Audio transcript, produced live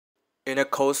In a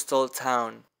coastal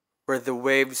town where the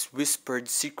waves whispered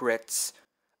secrets,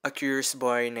 a curious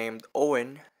boy named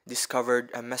Owen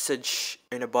discovered a message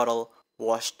in a bottle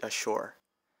washed ashore.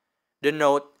 The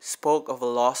note spoke of a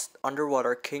lost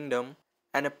underwater kingdom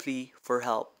and a plea for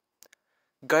help.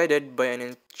 Guided by an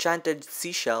enchanted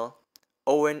seashell,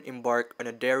 Owen embarked on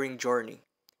a daring journey,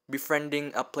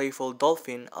 befriending a playful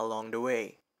dolphin along the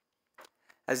way.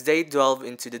 As they delved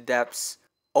into the depths,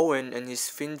 Owen and his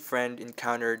fin friend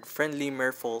encountered friendly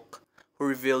merfolk who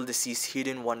revealed the sea's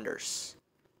hidden wonders.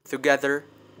 Together,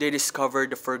 they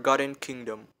discovered the Forgotten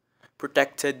Kingdom,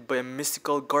 protected by a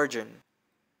mystical guardian.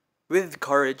 With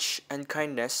courage and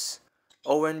kindness,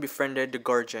 Owen befriended the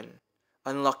guardian,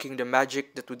 unlocking the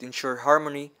magic that would ensure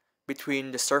harmony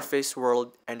between the surface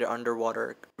world and the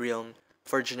underwater realm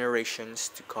for generations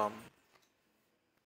to come.